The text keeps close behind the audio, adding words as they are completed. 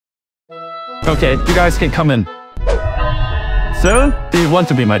Okay, you guys can come in. So, do you want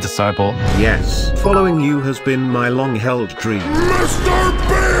to be my disciple? Yes, following you has been my long-held dream. MrBeast!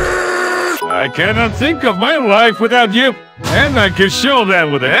 I cannot think of my life without you, and I can show that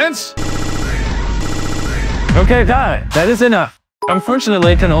with hands. Okay, that is enough.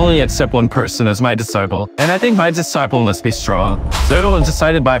 Unfortunately, I can only accept one person as my disciple, and I think my disciple must be strong. So it was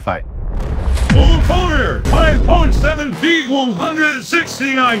decided by fight. Full corner, 5.7 feet,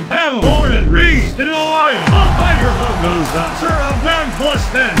 169 pounds, born and raised in Ohio. A fighter of those dancer of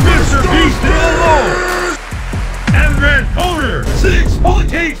 9+10, MrBeast in Ohio. And red corner,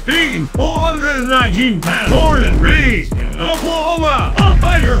 6.8 feet, 419 pounds, born and raised in Oklahoma. A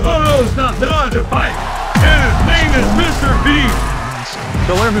fighter who knows not dodge a fight, and his name is MrFeast.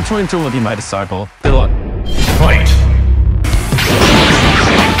 The winner between two will be my disciple. Good luck. Fight!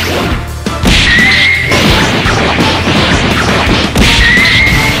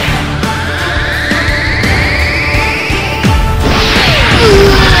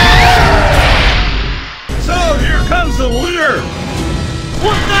 So here comes the winner!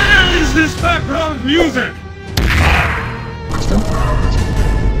 What the hell is this background music?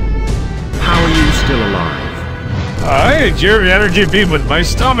 How are you still alive? I ate your energy beam with my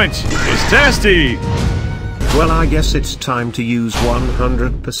stomach. It's tasty. Well, I guess it's time to use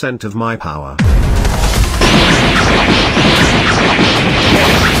 100% of my power.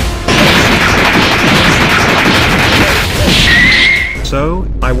 So,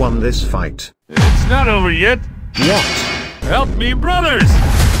 I won this fight. It's not over yet. What? Help me, brothers!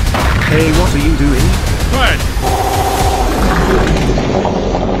 Hey, what are you doing? What?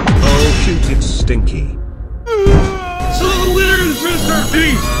 Oh shoot, it's Stinky. So the winner is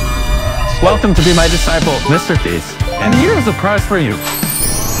MrFeast! Welcome to be my disciple, MrFeast. And here's a prize for you.